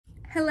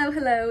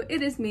Hello,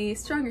 it is me,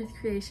 Strong Earth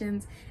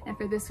Creations, and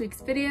for this week's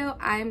video,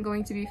 I'm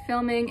going to be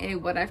filming a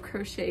what I've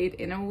crocheted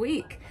in a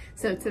week.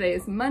 So today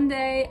is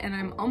Monday, and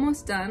I'm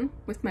almost done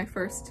with my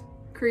first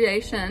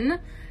creation,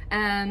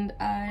 and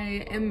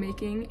I am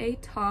making a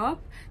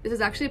top. This is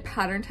actually a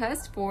pattern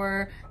test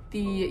for the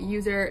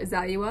user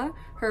Zayua.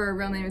 Her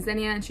real name is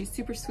Zenia, and she's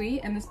super sweet,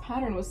 and this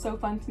pattern was so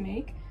fun to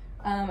make.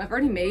 I've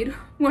already made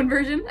one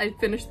version. I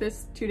finished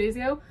this 2 days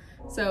ago.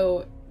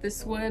 So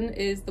this one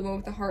is the one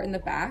with the heart in the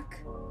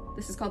back.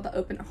 This is called the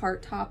open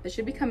heart top. It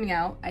should be coming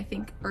out, I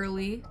think,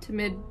 early to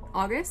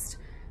mid-August.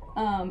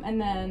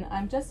 And then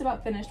I'm just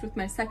about finished with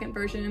my second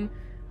version,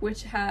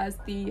 which has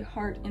the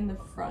heart in the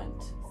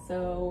front.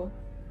 So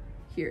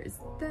here's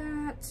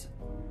that.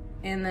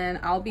 And then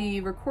I'll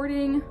be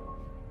recording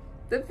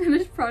the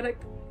finished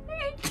product.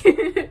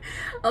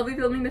 I'll be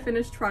filming the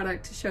finished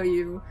product to show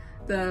you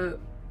the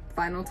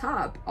final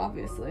top,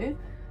 obviously.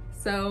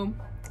 So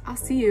I'll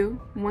see you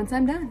once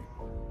I'm done.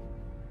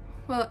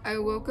 Well, I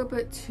woke up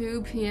at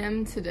 2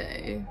 p.m.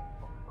 today.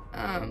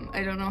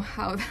 I don't know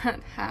how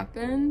that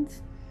happened.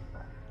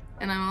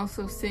 And I'm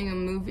also seeing a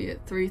movie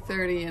at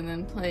 3:30 and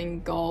then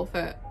playing golf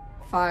at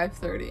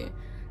 5:30.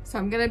 So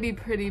I'm gonna be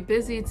pretty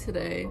busy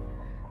today.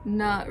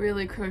 Not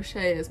really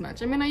crochet as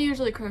much. I mean, I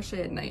usually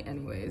crochet at night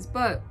anyways,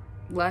 but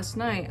last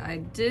night I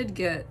did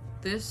get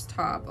this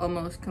top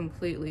almost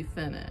completely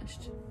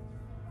finished.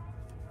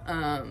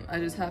 I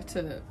just have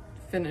to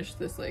finish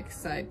this like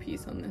side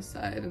piece on this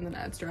side and then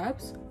add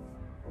straps.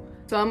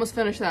 So I almost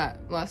finished that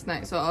last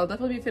night, so I'll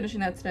definitely be finishing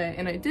that today.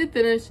 And I did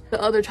finish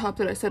the other top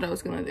that I said I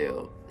was gonna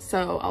do,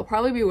 so I'll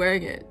probably be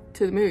wearing it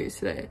to the movies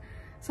today.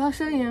 So I'll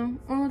show you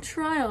a little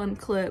try on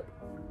clip.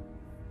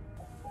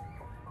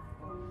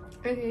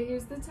 Okay,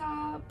 here's the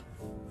top.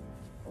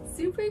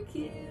 Super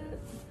cute.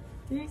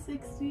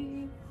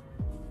 360.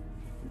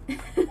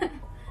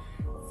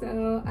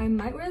 So I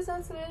might wear this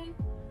out today.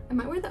 I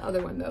might wear the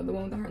other one though, the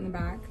one with the heart in the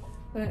back.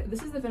 But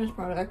this is the finished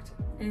product,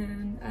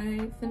 and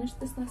I finished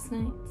this last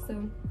night,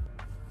 so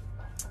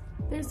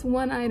there's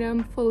one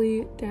item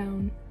fully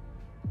down.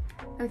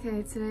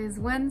 Okay, today is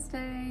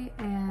Wednesday,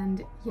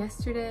 and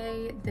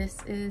yesterday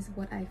this is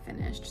what I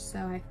finished. So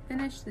I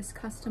finished this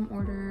custom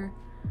order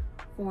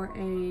for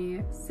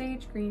a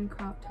sage green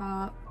crop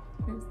top.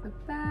 Here's the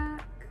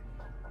back.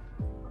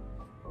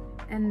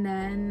 And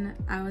then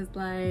I was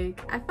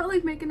like, I felt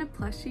like making a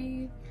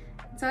plushie,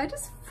 so I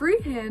just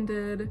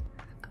freehanded.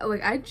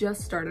 Like, I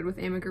just started with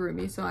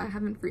amigurumi, so I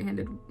haven't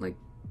freehanded, like,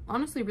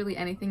 honestly really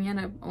anything yet.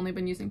 I've only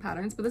been using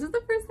patterns, but this is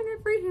the first thing I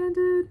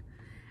freehanded.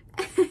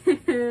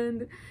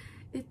 And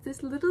it's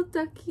this little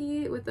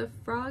ducky with a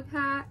frog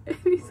hat, and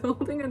he's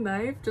holding a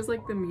knife, just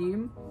like the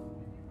meme.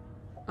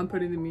 I'm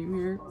putting the meme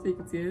here so you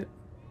can see it.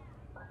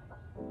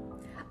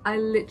 I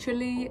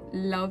literally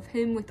love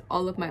him with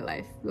all of my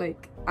life.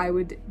 Like, I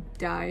would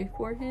die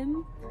for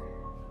him.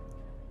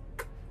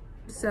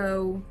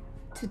 So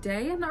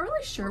today, I'm not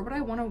really sure what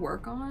I want to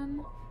work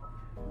on.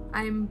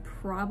 I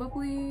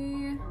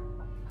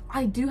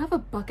do have a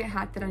bucket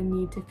hat that I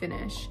need to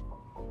finish.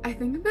 I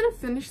think I'm gonna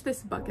finish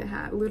this bucket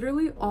hat.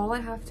 Literally all I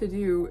have to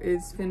do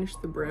is finish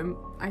the brim.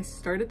 I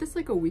started this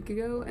like a week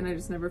ago and I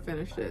just never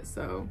finished it,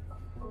 so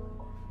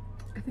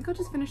I think I'll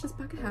just finish this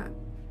bucket hat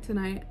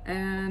tonight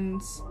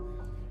and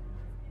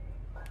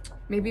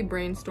maybe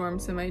brainstorm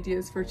some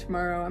ideas for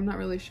tomorrow. I'm not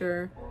really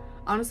sure.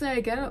 Honestly, I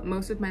get up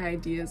most of my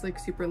ideas like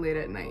super late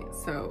at night,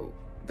 so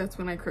that's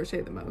when I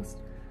crochet the most.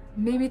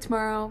 Maybe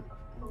tomorrow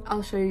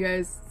I'll show you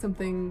guys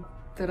something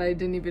that I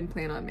didn't even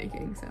plan on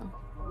making, so.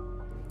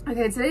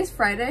 Okay, today's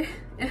Friday,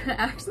 and I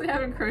actually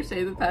haven't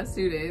crocheted the past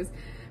 2 days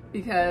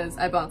because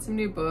I bought some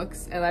new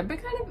books, and I've been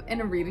kind of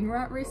in a reading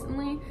rut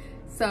recently.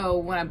 So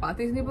when I bought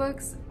these new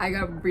books, I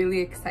got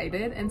really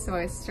excited, and so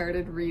I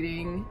started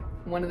reading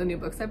one of the new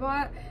books I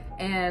bought,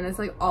 and it's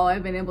like all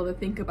I've been able to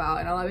think about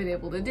and all I've been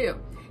able to do.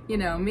 You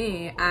know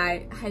me,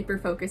 I hyper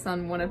focus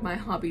on one of my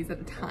hobbies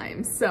at a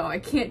time, so I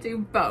can't do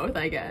both,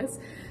 I guess.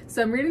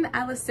 So I'm reading the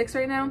Atlas 6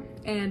 right now,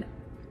 and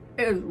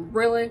it is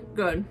really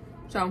good.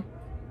 So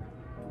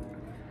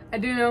I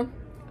do know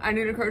I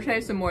need to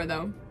crochet some more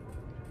though.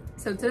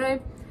 So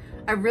today,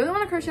 I really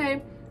want to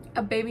crochet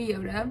a Baby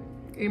Yoda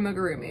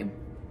amigurumi.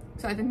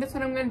 So I think that's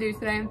what I'm gonna do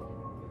today.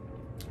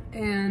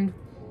 And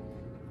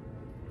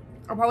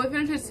I'll probably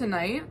finish it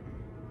tonight.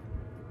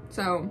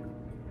 So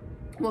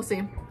we'll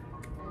see.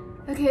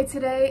 Okay,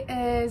 today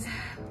is,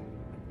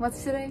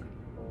 what's today?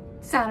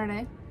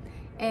 Saturday.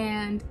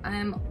 And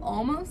I'm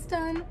almost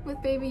done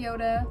with Baby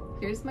Yoda.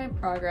 Here's my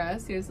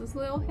progress. Here's this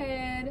little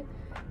head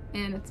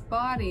and its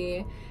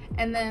body.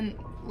 And then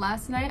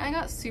last night I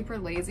got super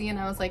lazy and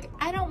I was like,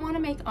 I don't want to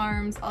make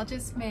arms. I'll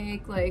just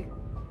make like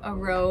a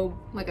robe,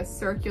 like a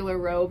circular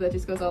robe that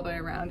just goes all the way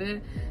around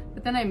it.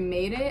 But then I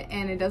made it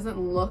and it doesn't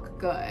look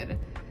good.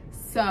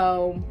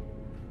 So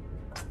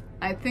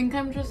I think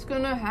I'm just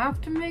gonna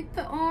have to make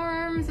the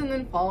arms and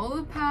then follow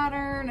the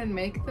pattern and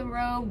make the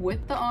robe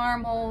with the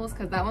armholes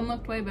because that one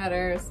looked way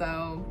better.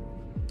 So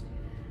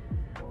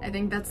I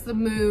think that's the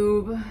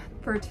move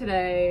for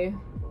today.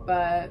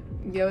 But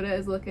Yoda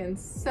is looking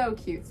so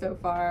cute so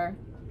far.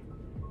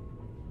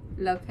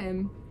 Love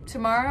him.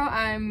 Tomorrow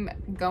I'm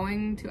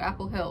going to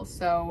Apple Hill,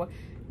 so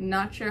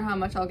not sure how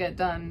much I'll get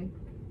done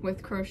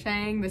with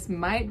crocheting. This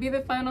might be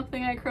the final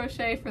thing I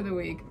crochet for the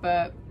week,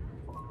 but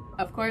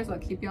of course I'll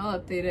keep y'all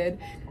updated.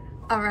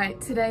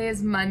 Alright, today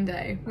is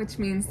Monday, which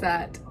means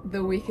that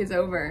the week is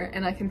over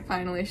and I can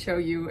finally show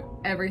you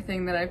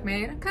everything that I've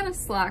made. I kind of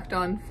slacked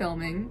on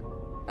filming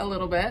a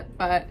little bit,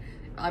 but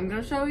I'm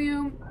gonna show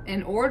you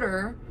in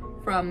order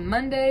from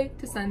Monday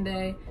to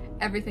Sunday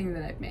everything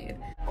that I've made.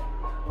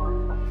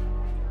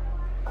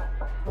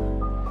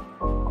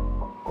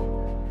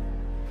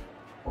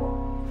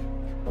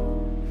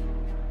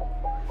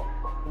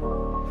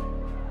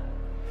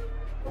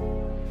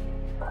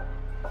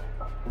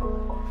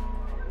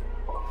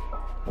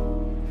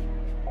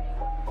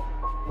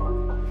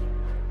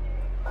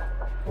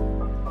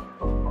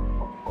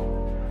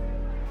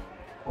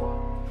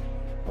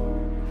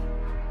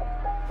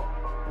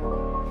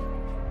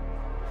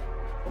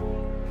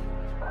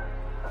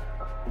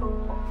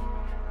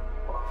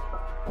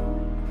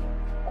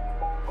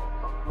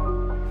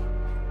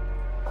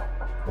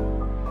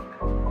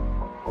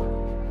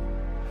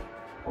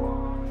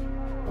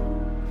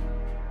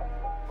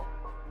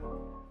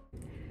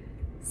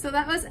 So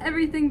that was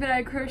everything that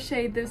I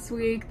crocheted this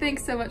week.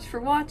 Thanks so much for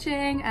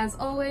watching. As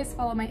always,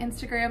 follow my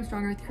Instagram,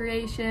 Strong Earth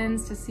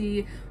Creations, to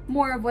see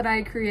more of what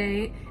I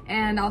create.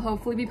 And I'll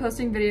hopefully be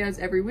posting videos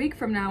every week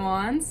from now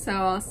on. So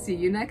I'll see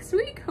you next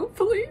week,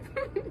 hopefully.